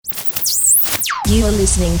You are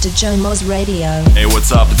listening to Joe Moz Radio. Hey,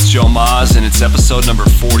 what's up? It's Joe Moz, and it's episode number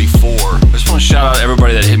 44. I just want to shout out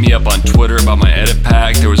everybody that hit me up on Twitter about my edit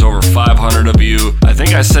pack. There was over 500 of you. I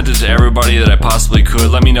think I sent it to everybody that I possibly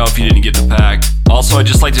could. Let me know if you didn't get the pack. Also, I'd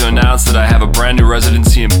just like to announce that I have a brand new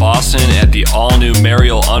residency in Boston at the all-new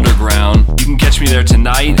Mariel Underground. You can catch me there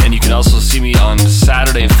tonight, and you can also see me on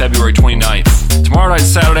Saturday, February 29th. Tomorrow night,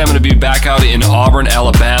 Saturday, I'm going to be back out in Auburn,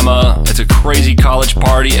 Alabama. It's a crazy college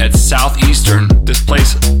party at Southeastern. This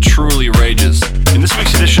place truly rages. In this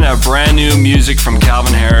week's edition, I have brand new music from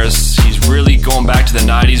Calvin Harris. He's really going back to the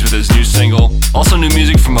 90s with his new single. Also new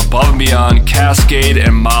music from Above and Beyond, Cascade,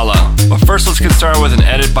 and Mala. But first, let's get started with an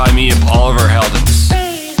edit by me of Oliver Heldens.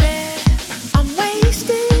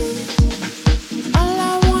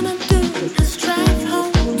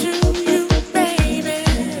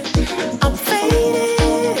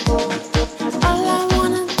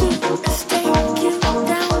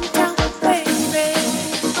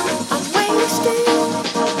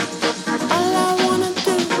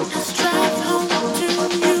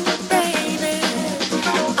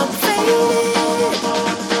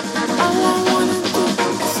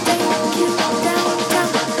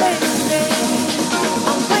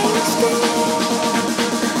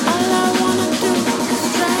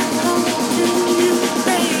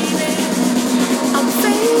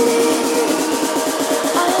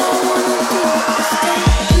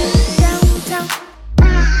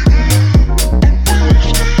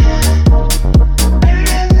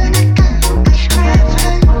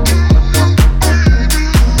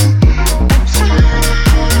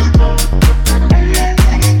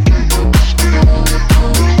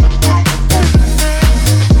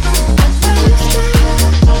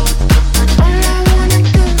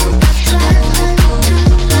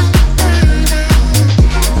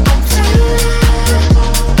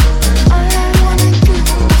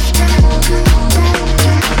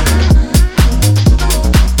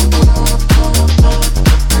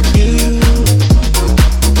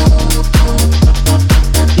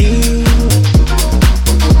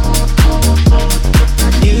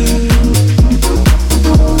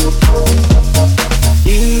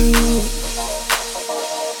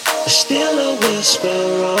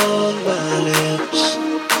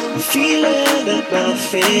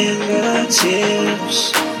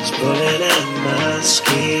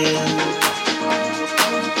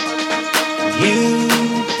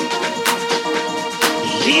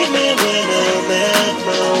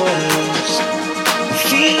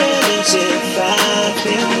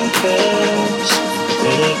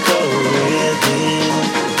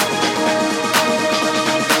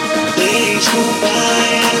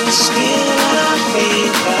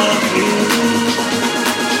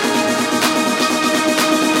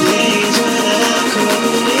 Days when I could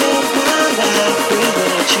live my life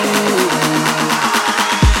without you.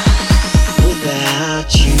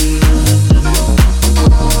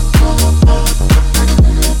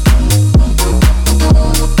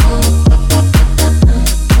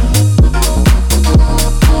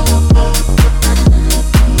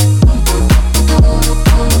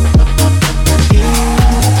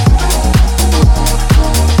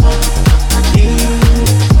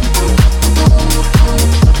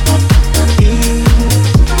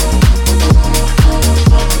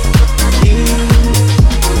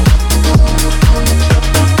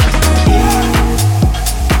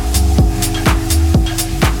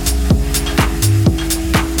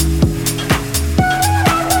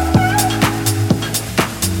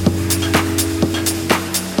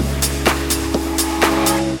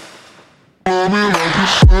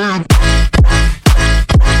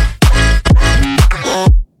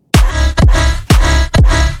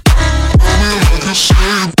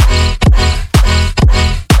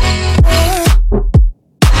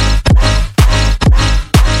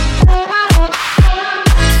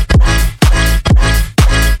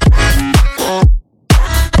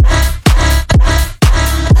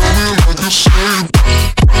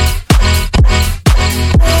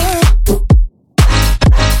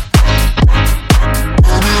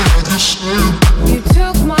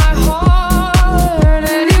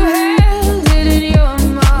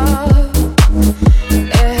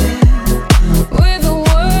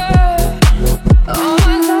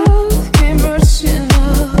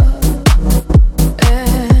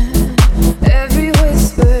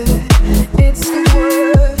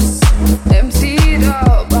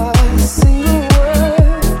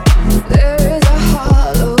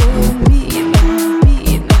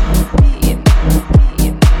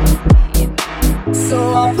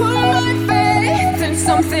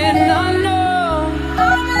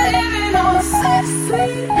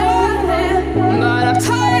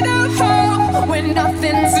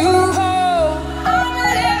 nothing to hold. I'm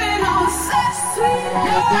living on such sweet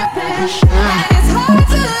loving, and it's hard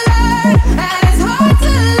to learn, and it's hard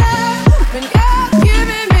to love when you're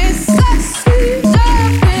giving me such sweet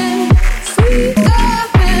loving, sweet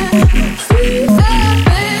loving, sweet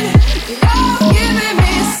loving. You're giving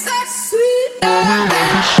me such sweet loving.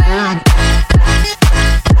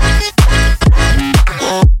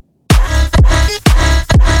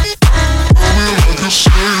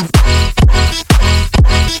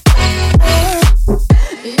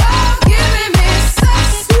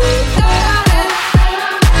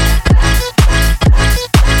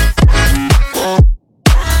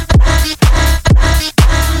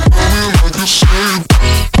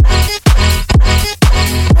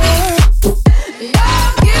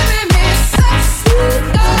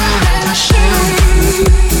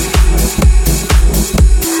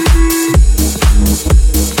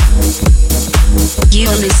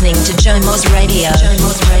 You're listening to Joe Moz Radio. I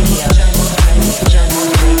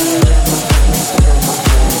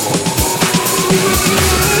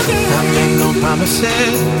make no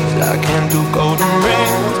promises, I can't do golden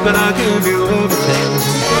rings, but I'll give you everything.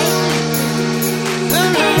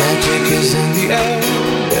 Magic is in the air,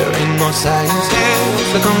 there ain't no science here,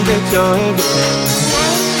 so come get your everything.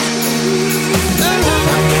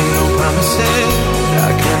 I make no promises,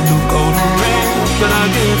 I can't do golden rings, but I'll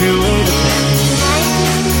give you everything.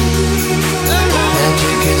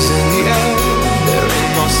 Magic is in the air, there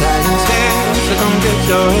ain't no science here, so come get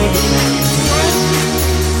your everything.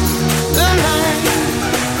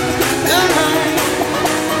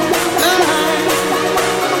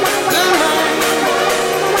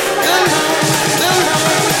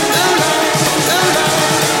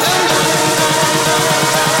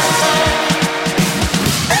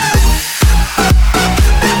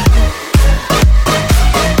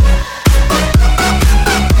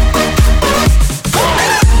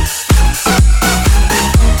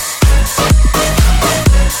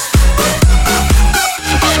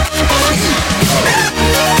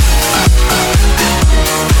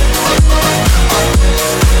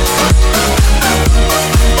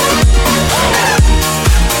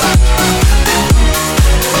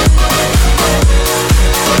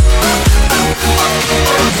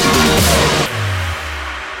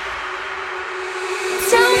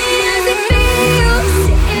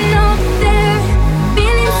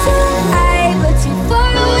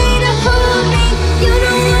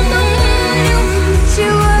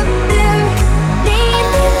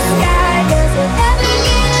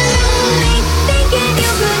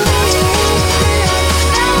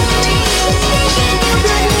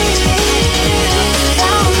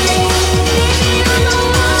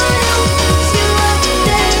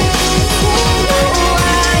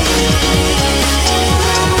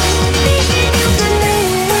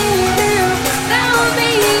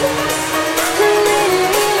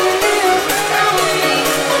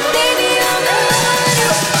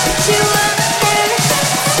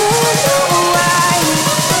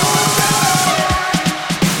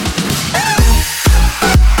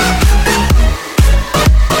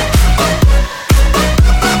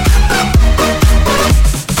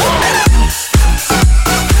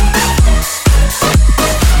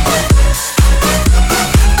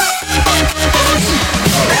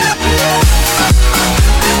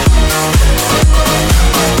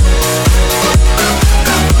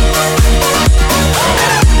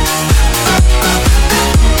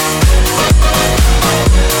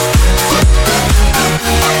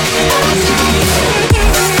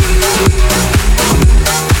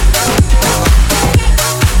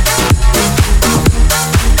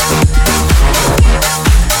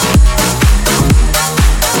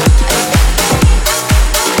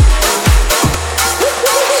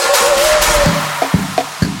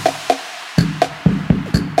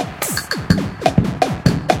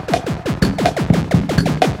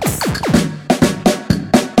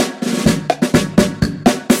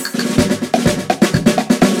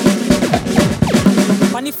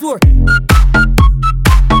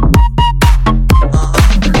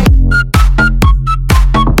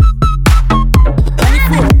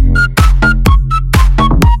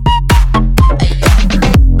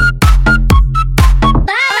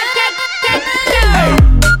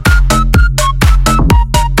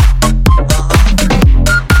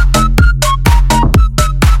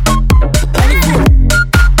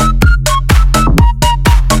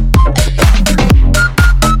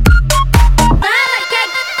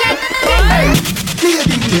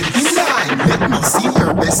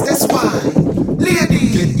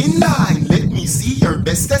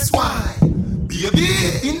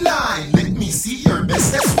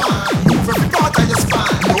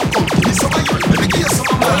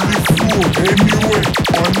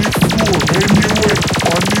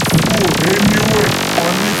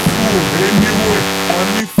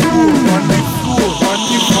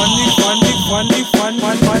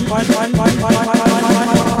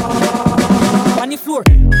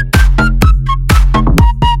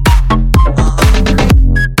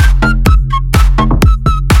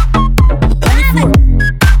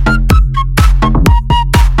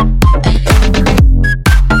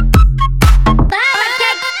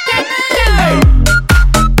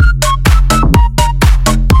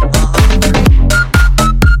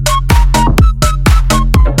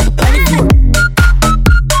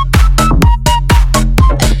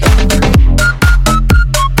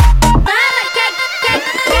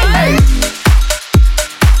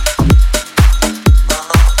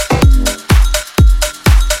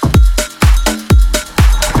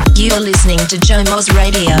 You're listening to Jomo's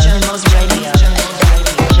Radio. Jomo's Radio.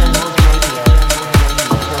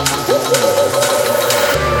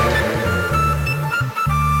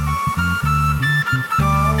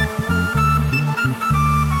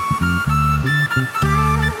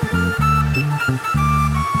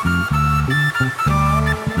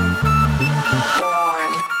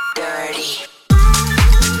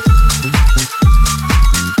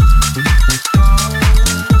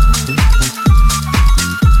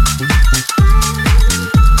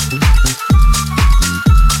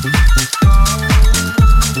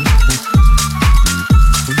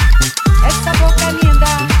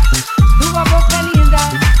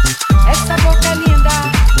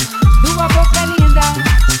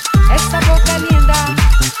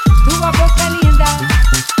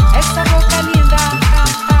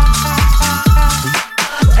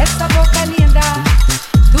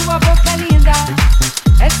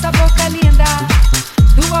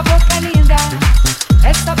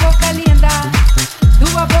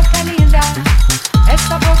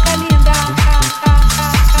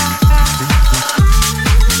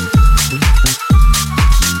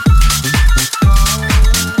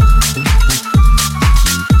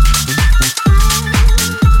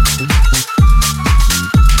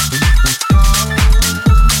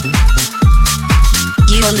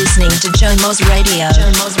 Listening to Jomo's Radio.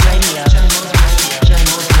 Jomo's Radio.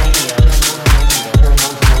 Jomo's Radio.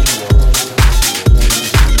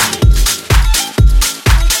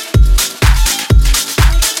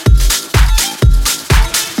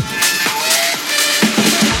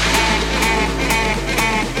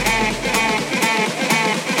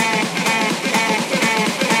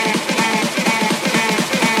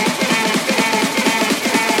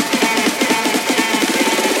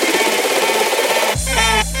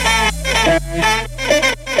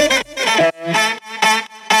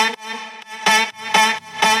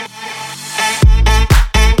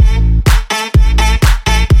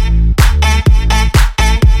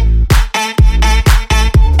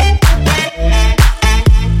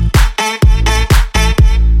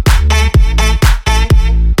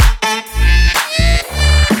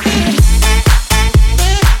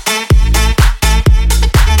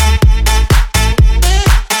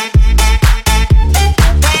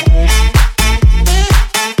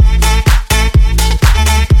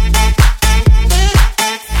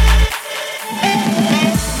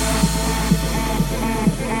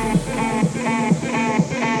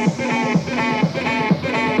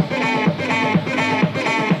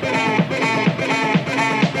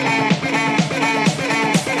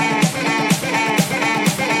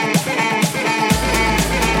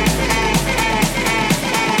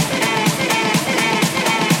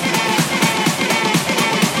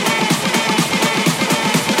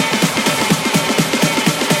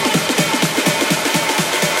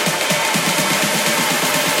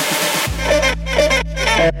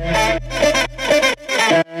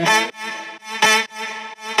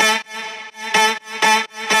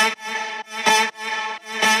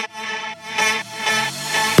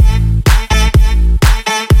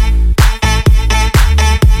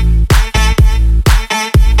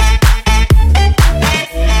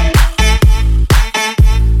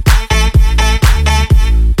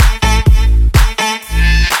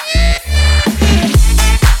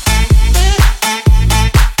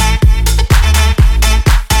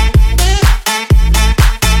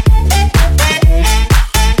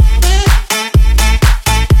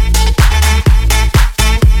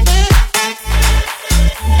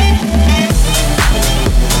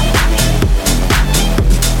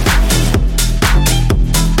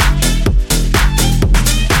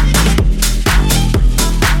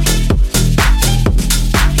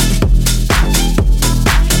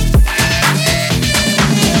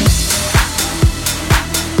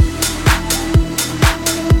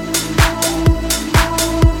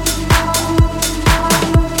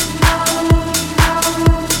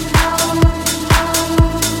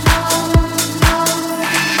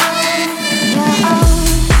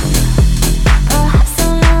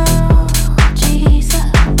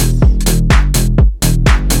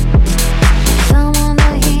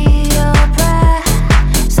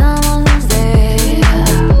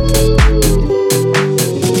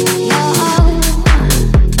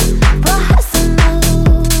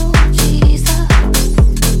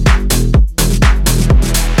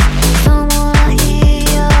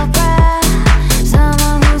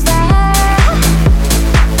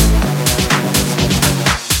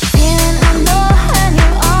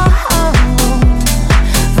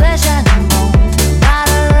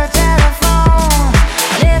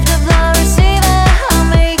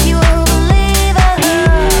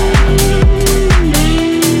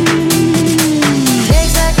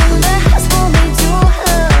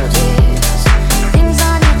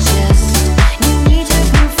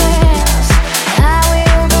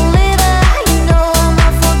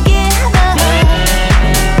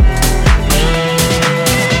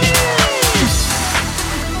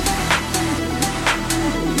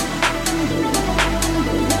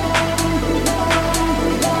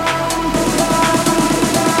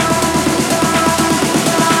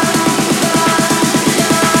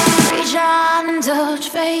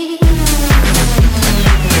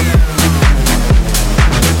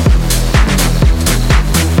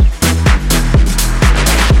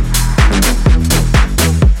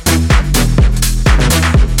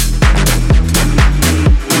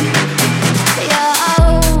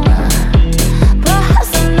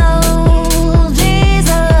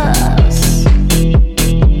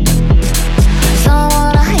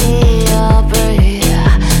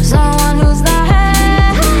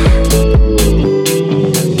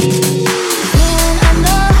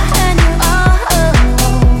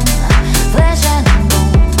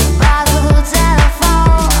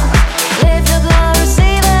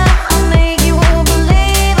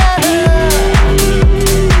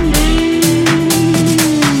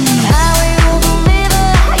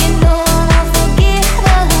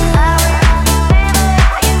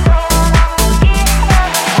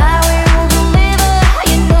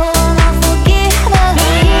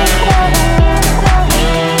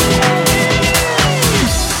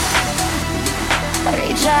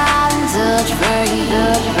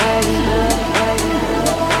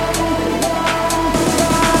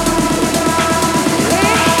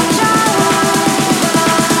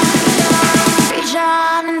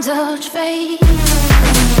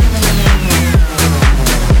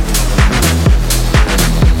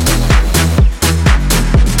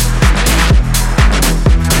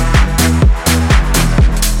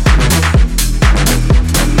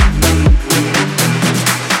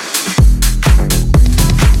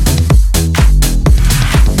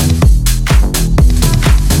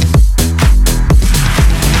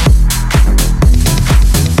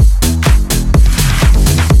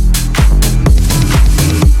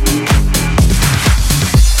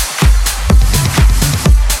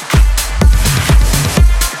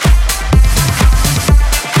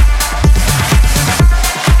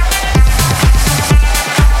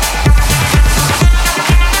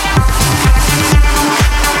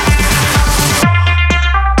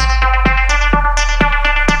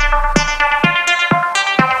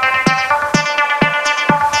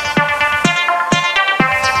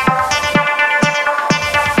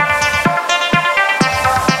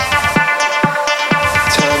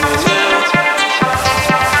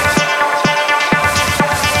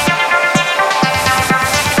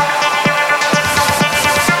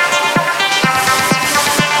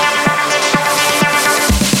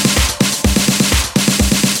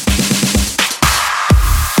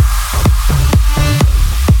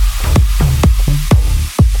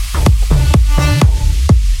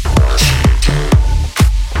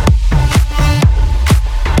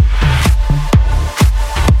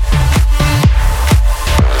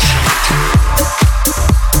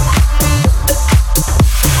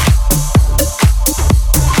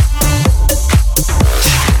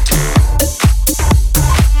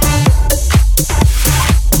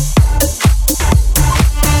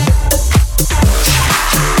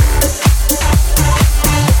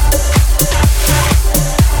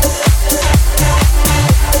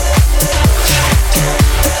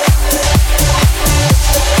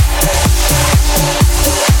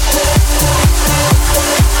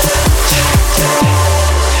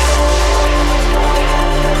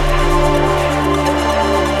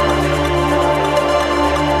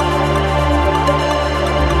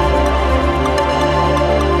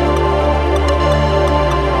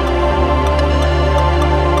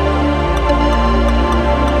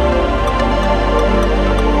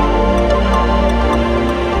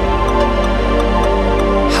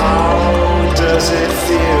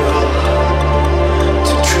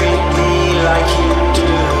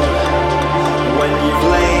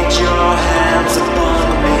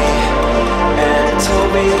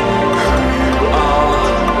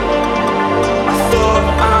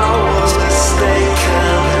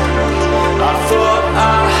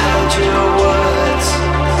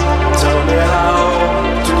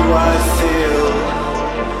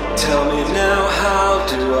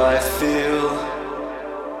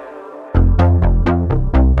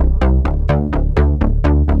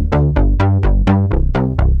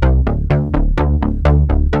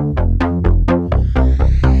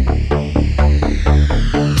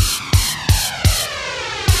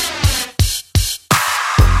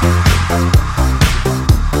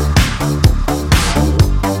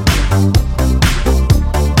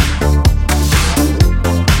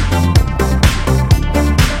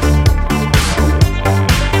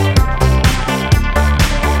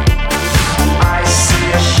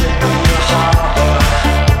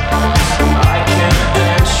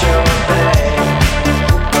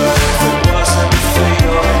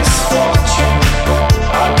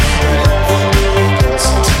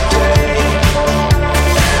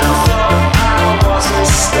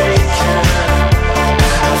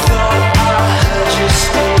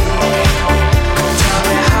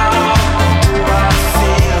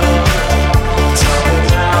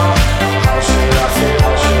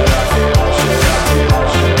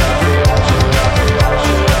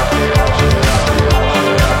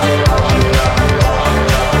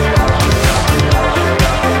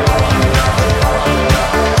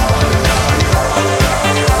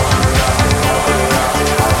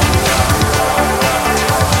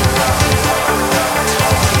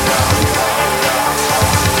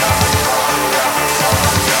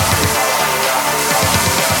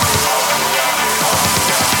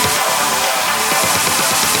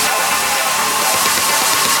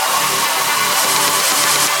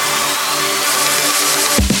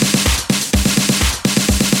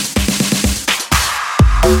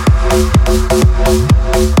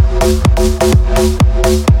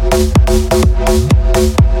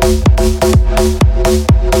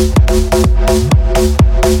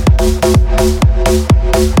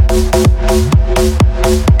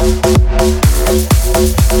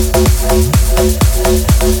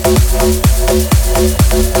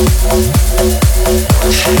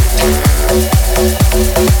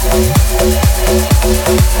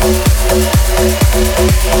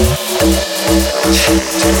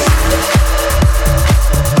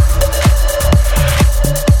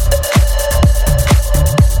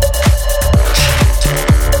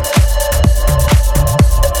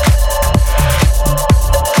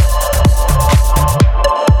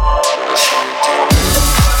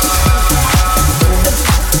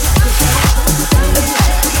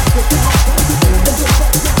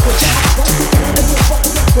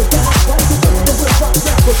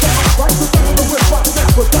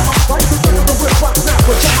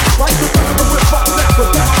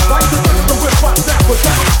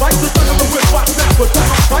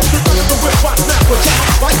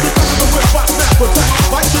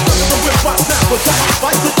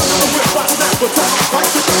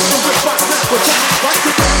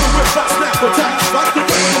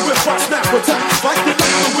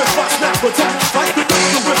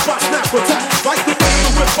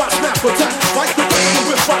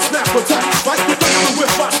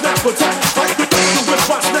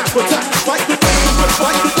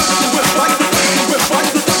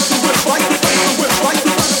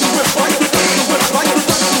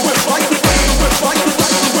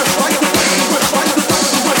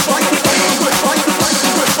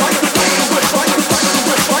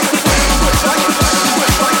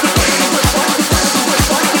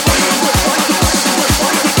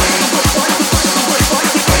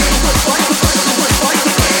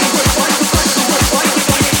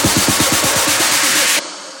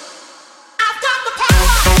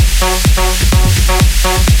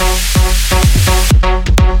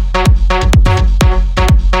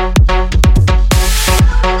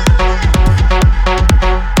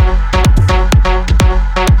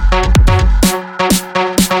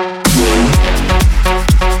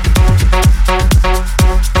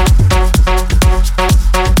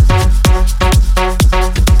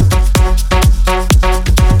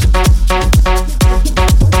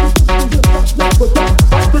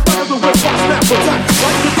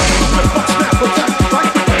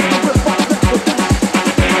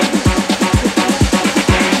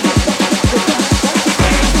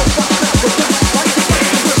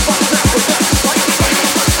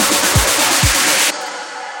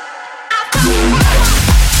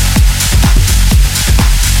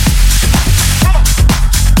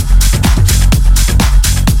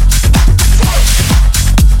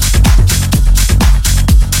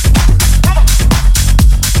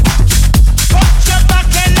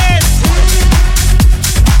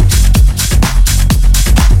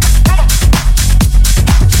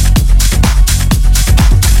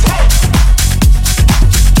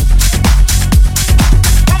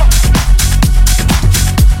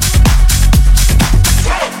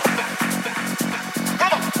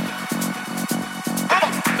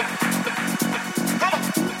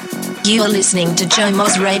 You are listening to Joe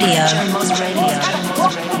Moz Radio.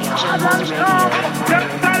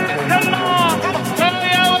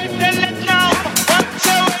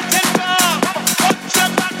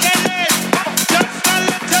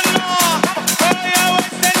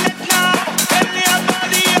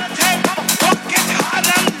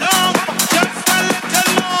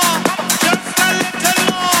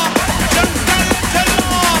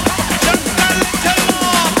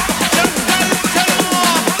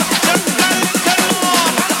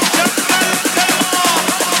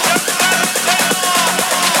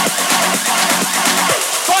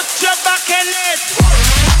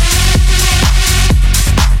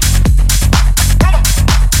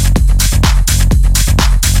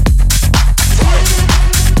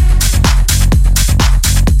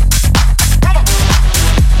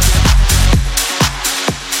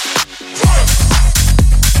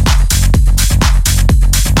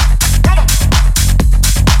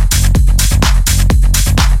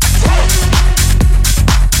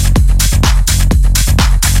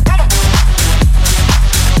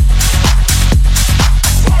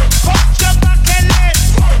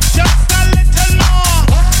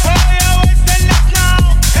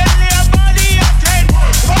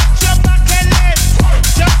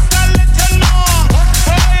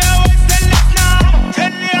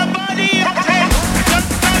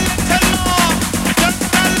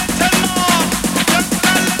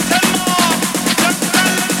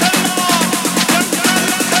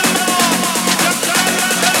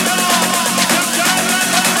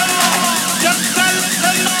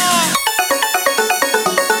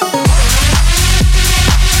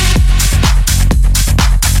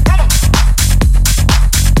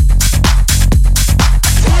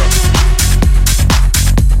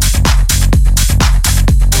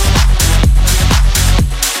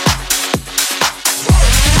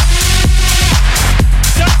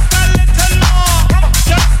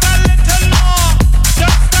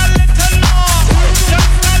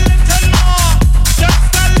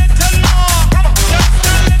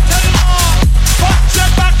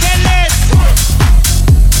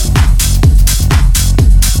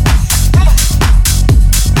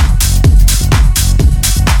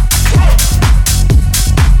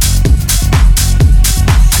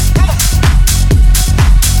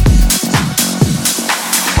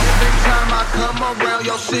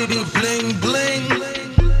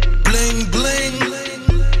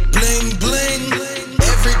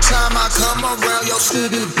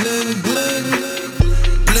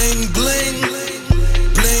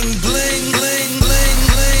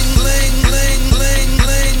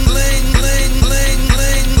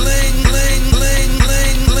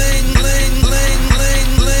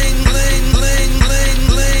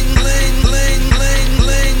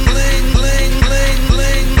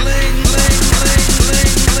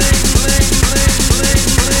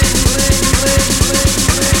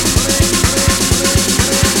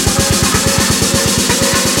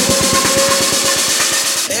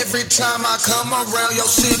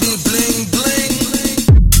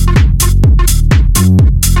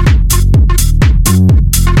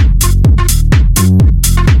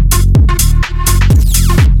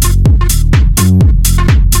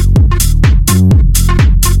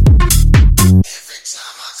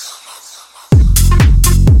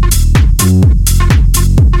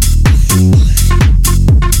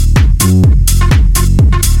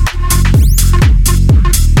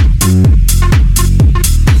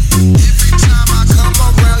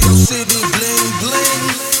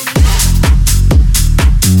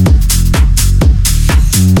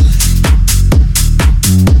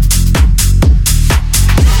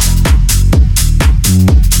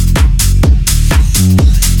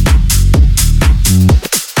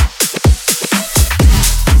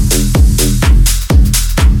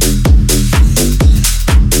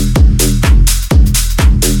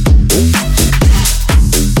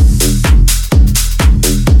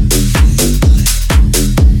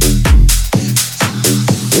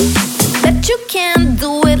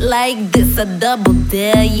 A double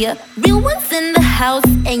dare ya. Real ones in the house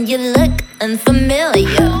and you look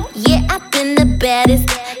unfamiliar. Yeah, I've been the baddest.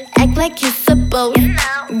 Act like you're supposed.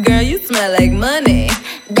 Girl, you smell like money.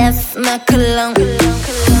 That's my cologne.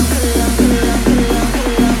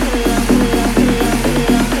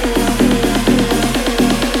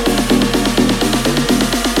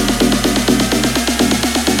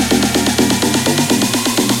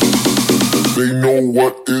 They know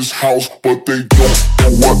what is house, but they don't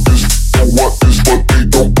know what is what is what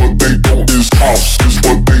they don't is house is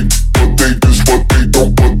what they is what they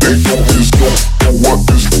don't is don't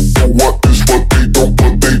know what is what they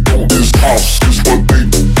don't is house is what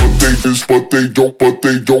they is what they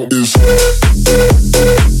don't is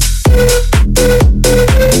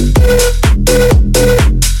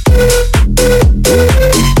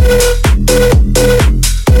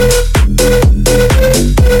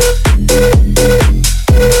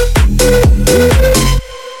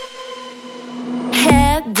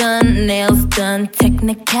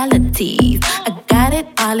Technicalities, I got it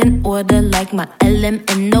all in order like my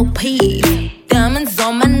LMNOP. Diamonds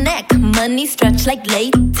on my neck, money stretched like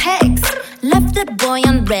latex. Left that boy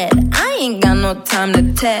on red, I ain't got no time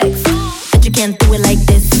to text. But you can't do it like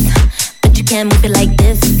this, but you can't move it like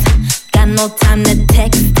this. Got no time to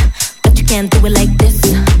text, but you can't do it like this,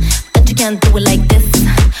 but you can't do it like this,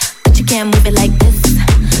 but you can't move it like this.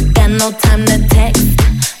 Got no time to text,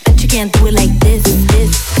 but you can't do it like this.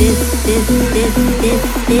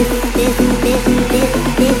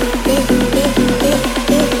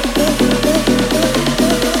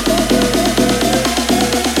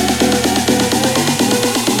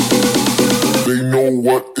 They know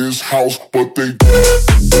what is house, but they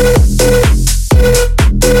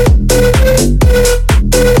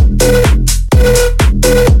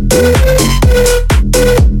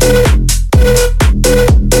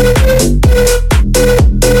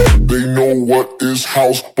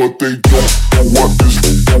house, but they don't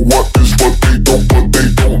know what is, but they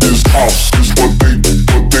don't is house, is what they,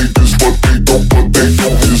 but they is what they don't, but they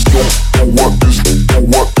don't is don't know what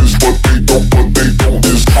is, but they don't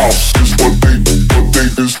is house, is what they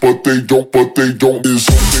is, but they don't is.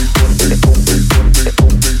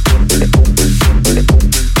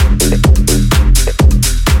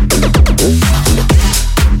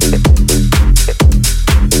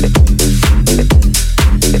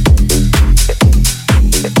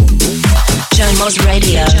 Jomo's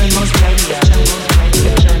Radio.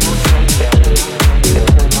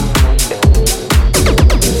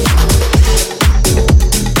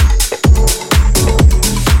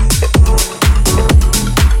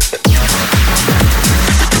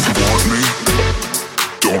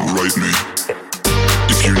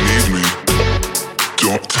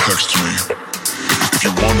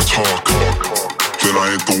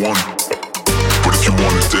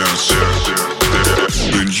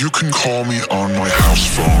 Call me on my house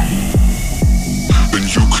phone. Then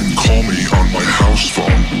you can call me on my house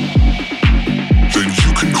phone. Then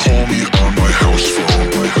you can call me on my house phone.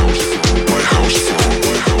 My house phone. My house phone.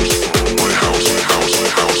 My house phone.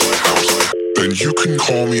 My house. Then you can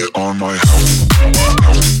call me on my house.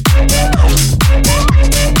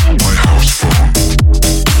 My house phone.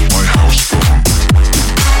 My house phone.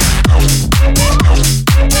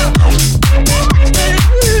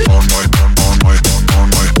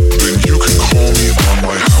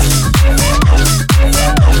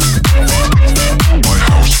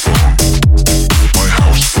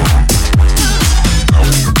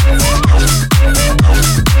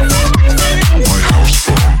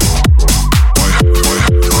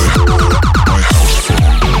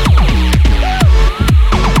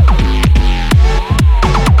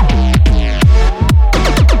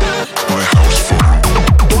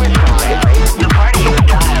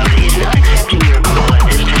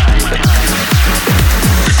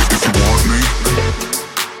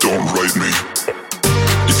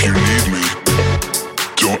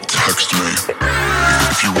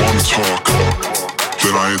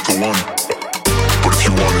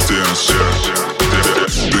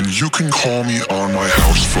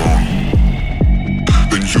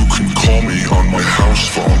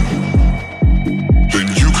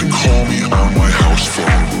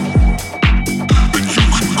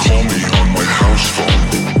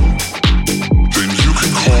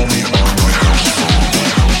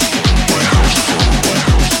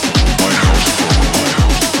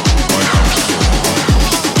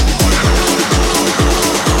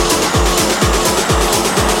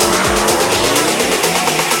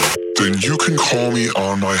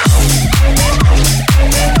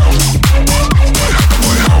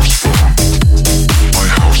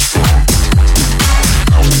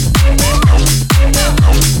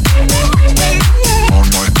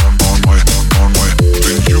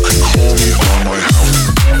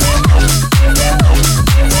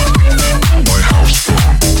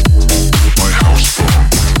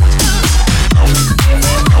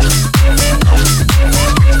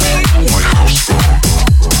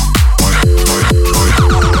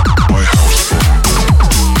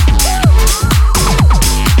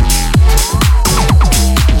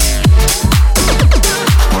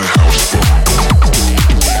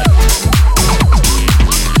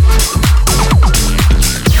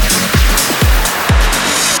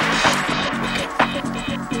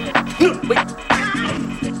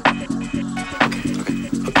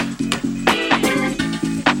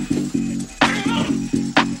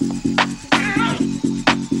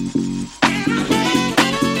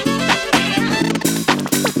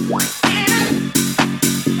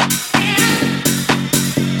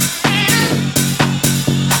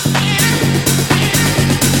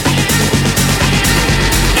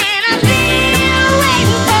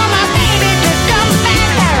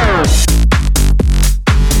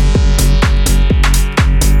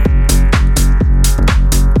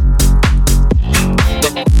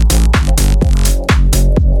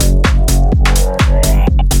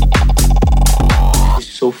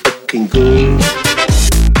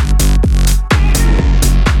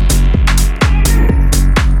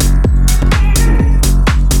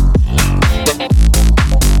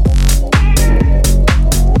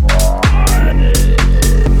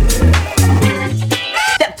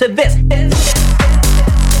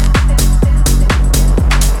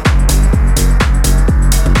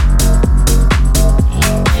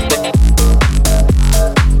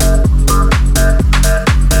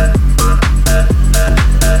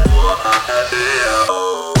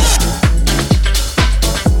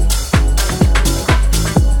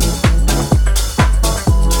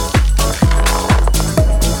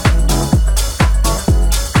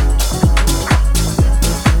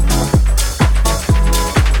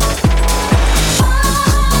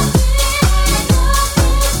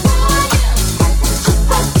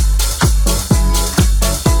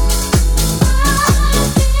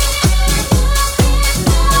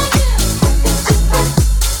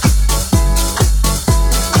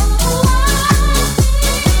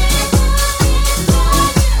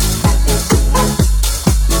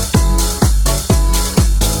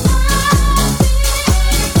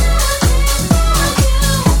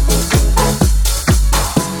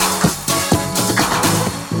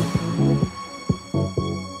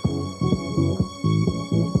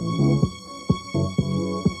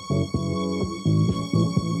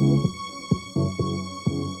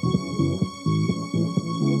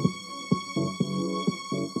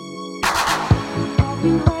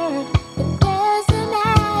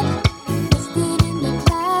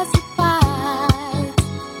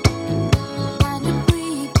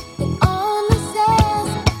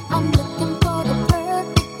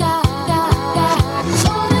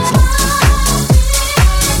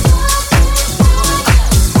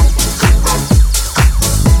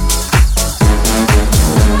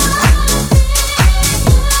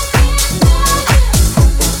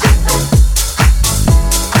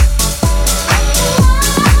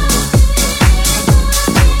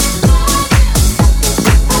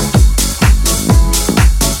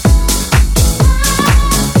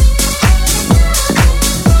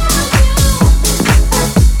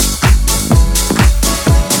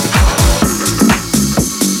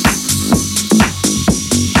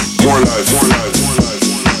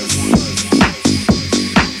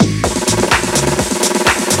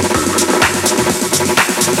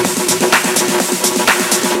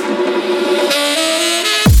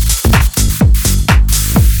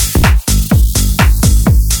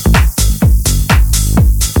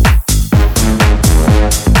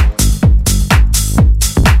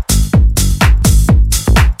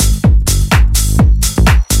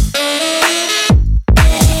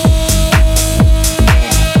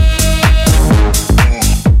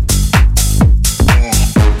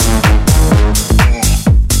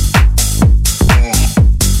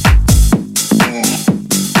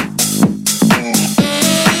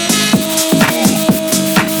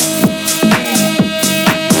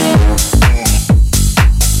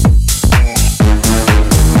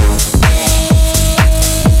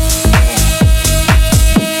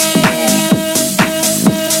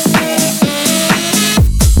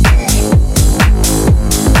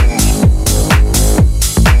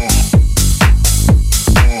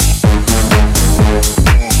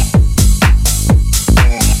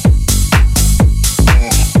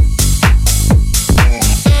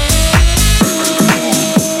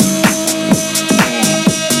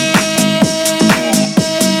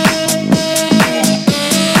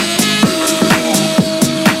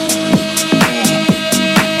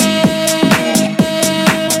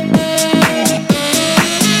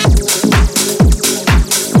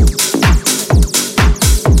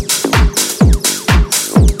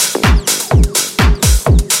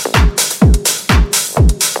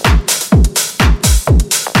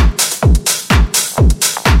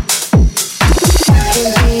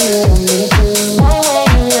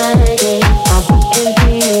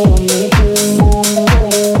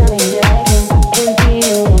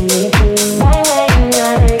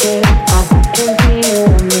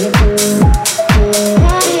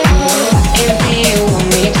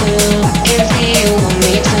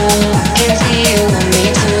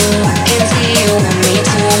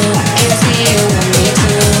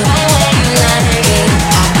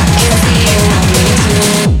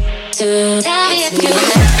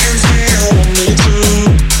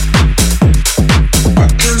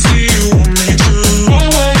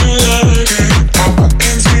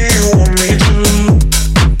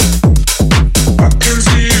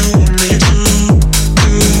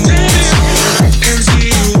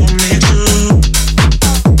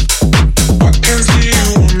 Can see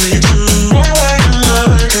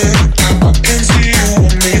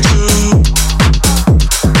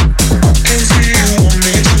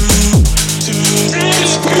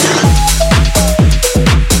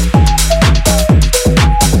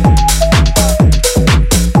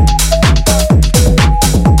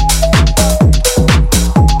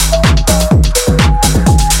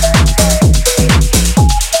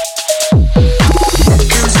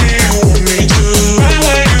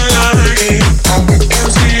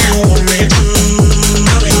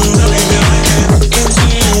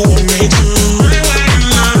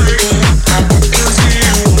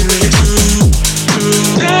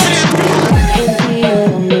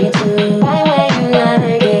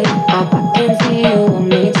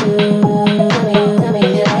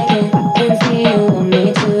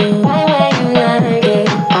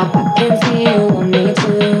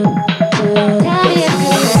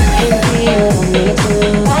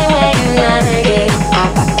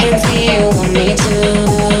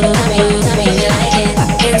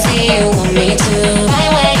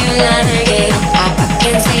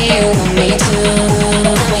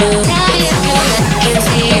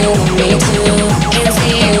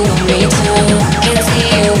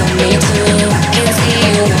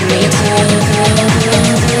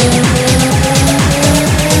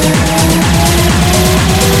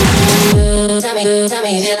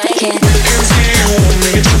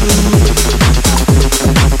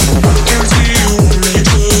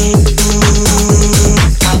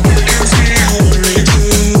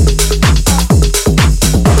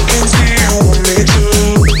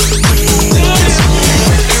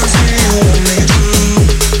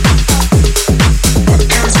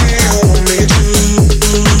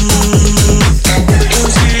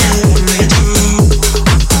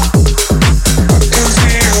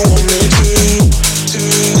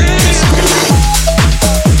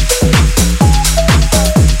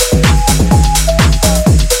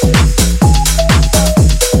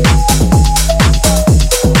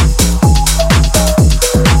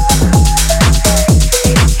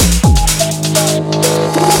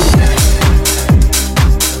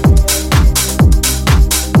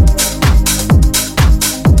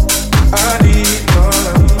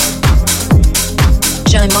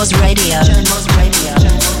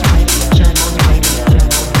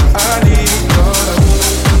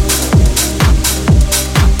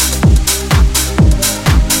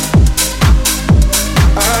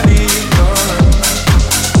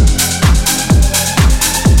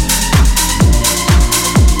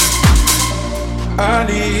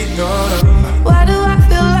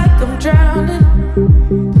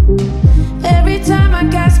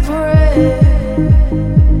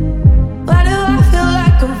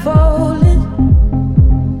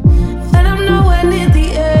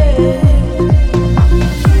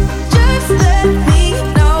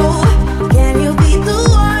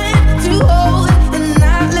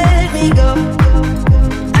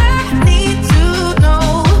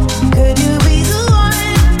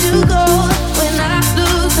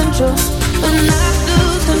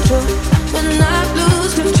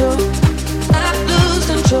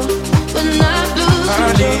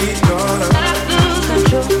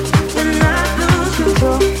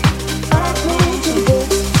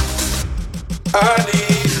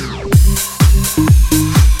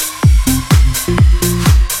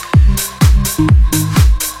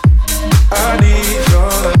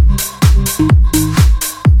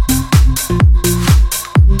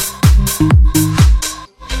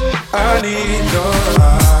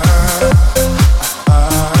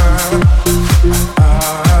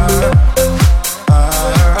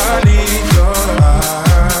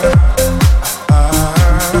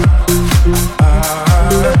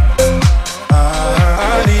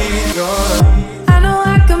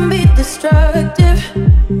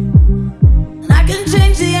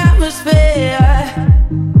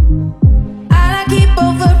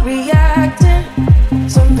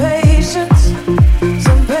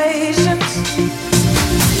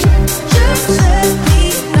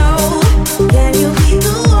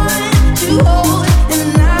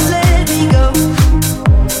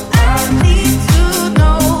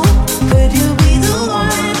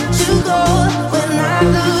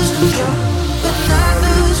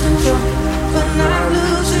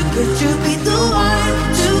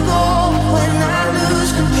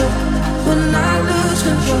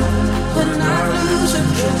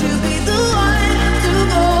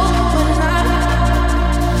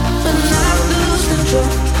control,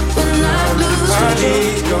 when I lose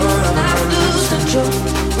control, when I lose control,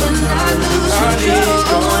 when I lose control,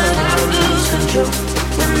 when I lose control,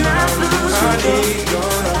 when I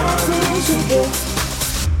lose control,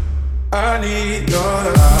 I need your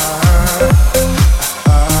love.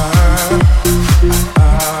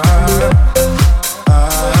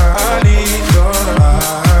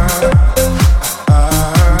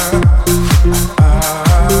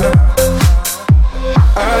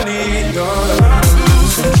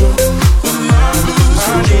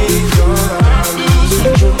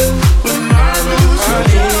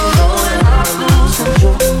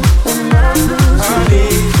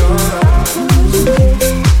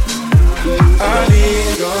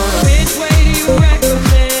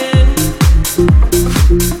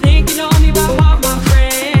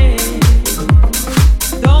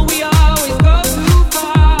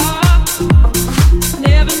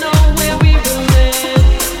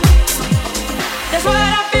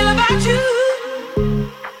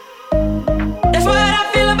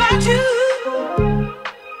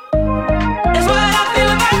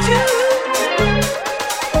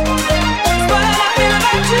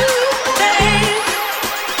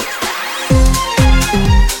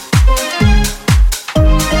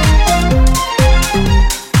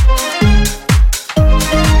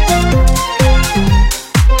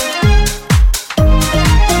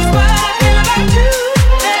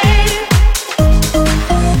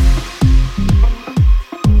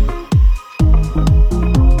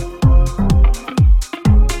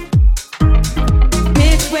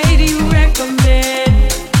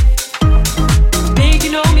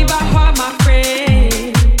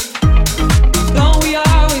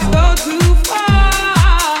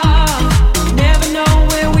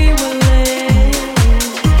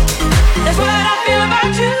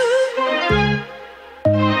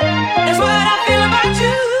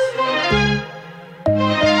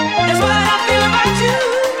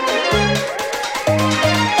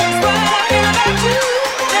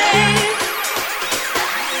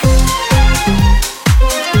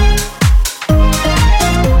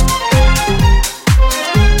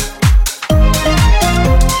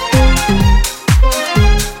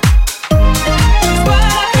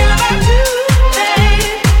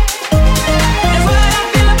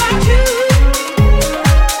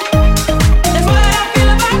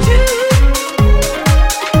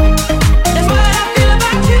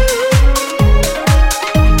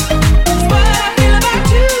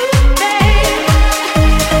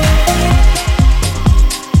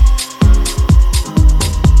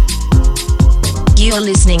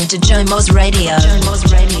 To Jomo's Radio. Jomo's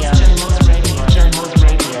Radio. Jomo's Radio. Jomo's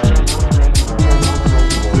Radio.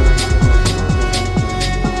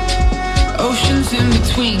 Oceans in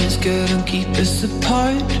between us couldn't keep us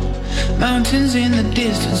apart. Mountains in the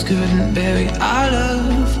distance couldn't bury our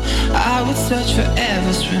love. I would search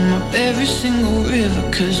forever, swim up every single river,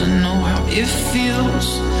 'cause I know how it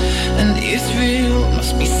feels, and it's real.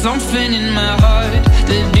 Must be something in my heart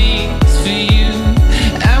that beats for you.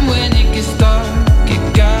 And when it gets dark,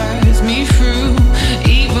 it guides me through.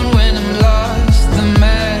 Even when I'm lost, the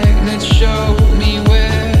magnets show me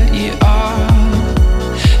where you are.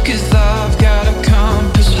 'Cause I've got a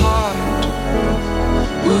compass heart.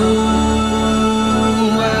 Ooh,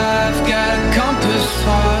 I've got a compass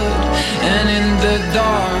heart. And in the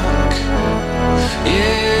dark,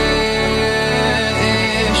 yeah,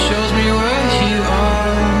 it shows me where you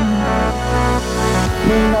are.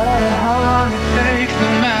 No matter how long it takes,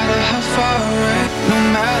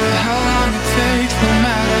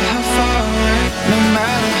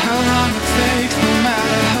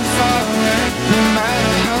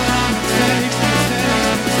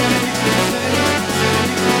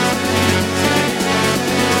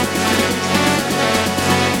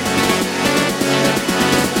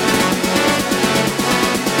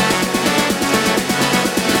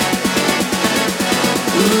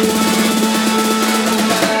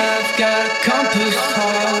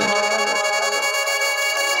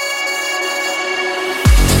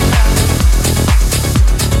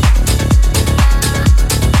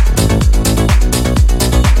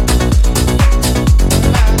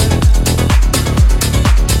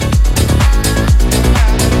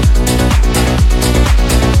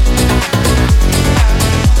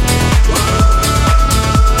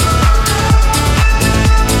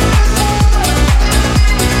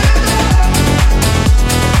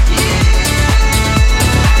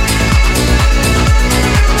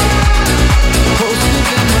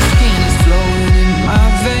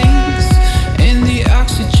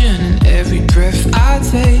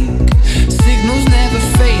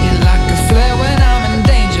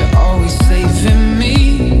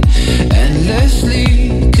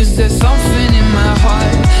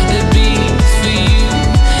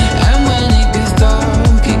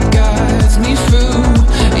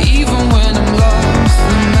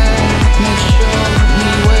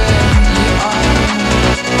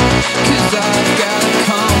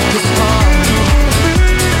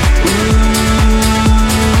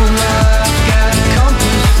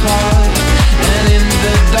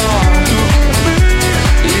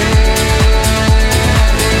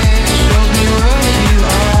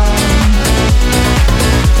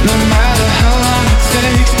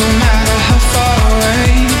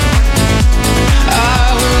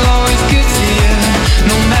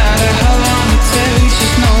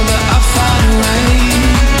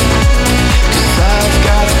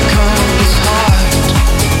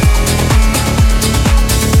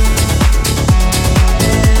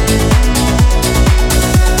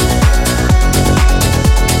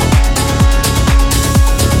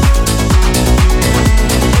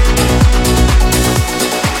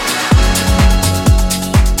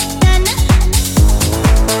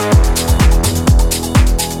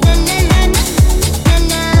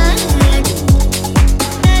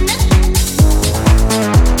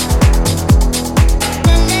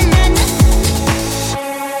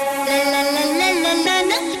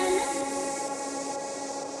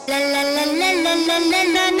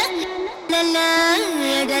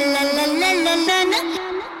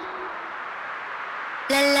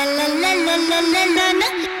 Na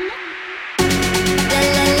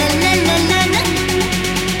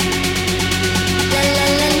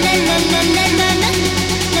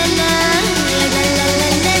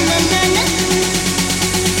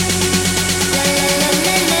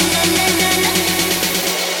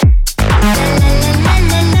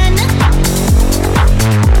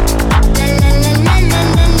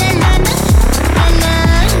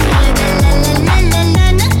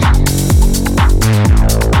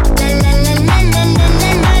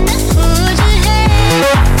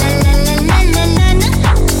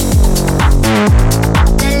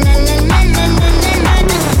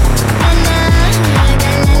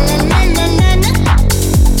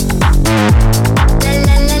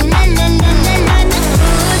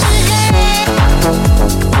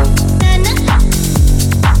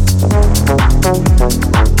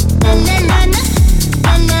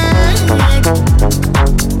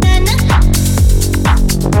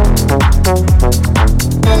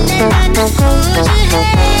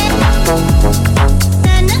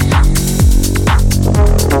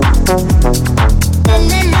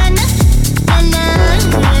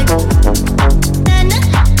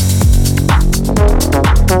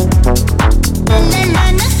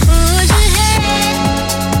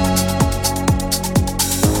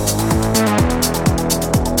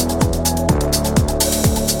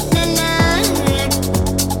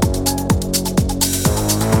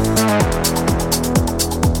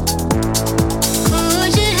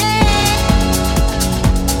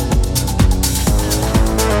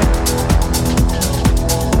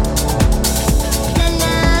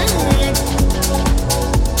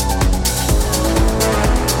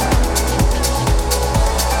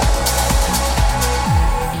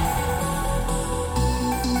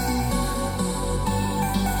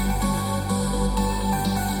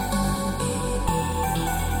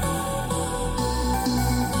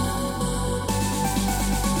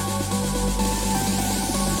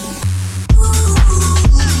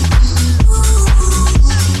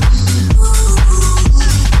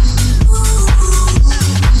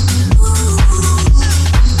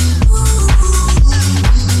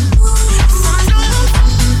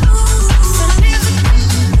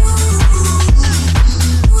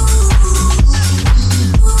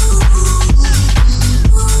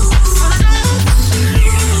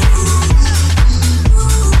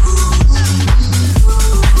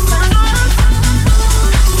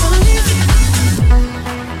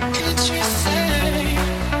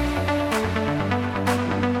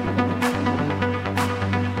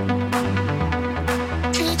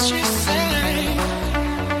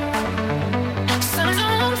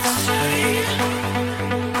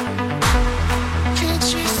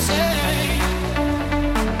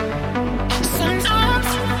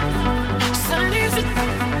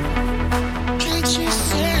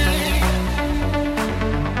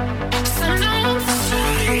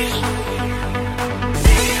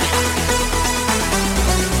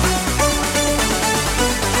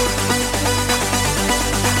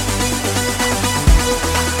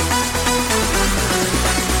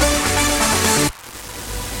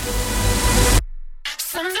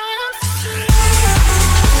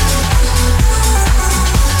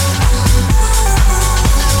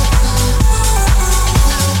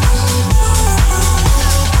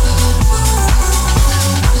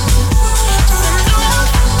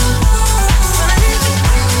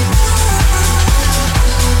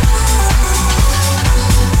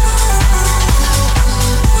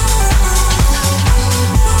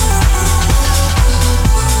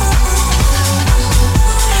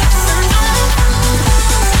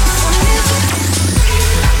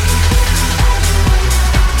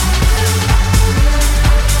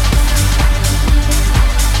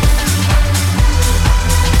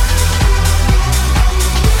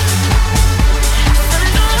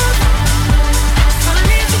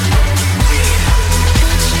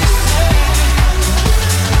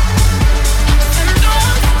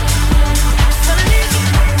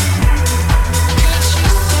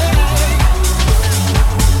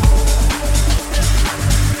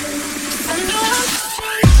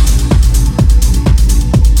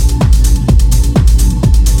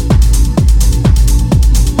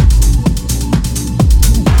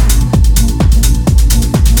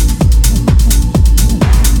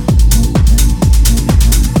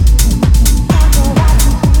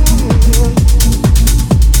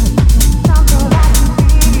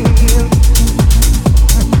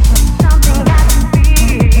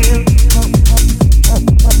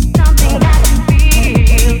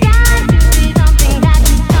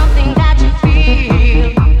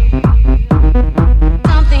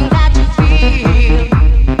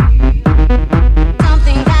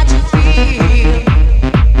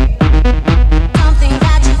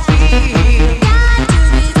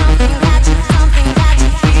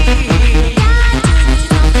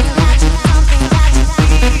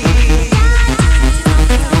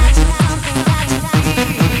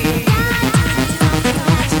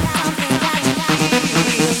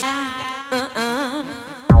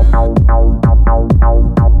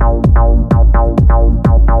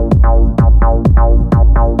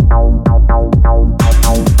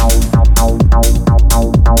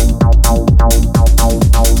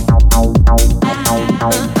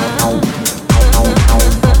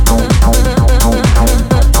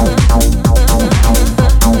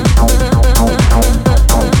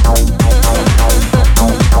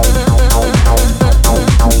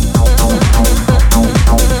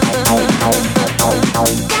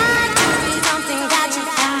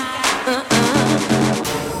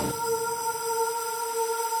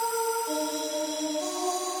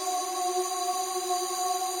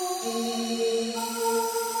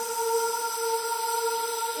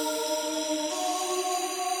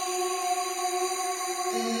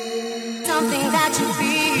that you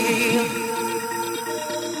feel.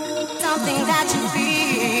 Something that you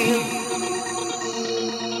feel.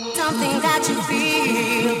 Something that you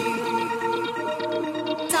feel.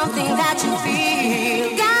 Something that you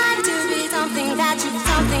feel.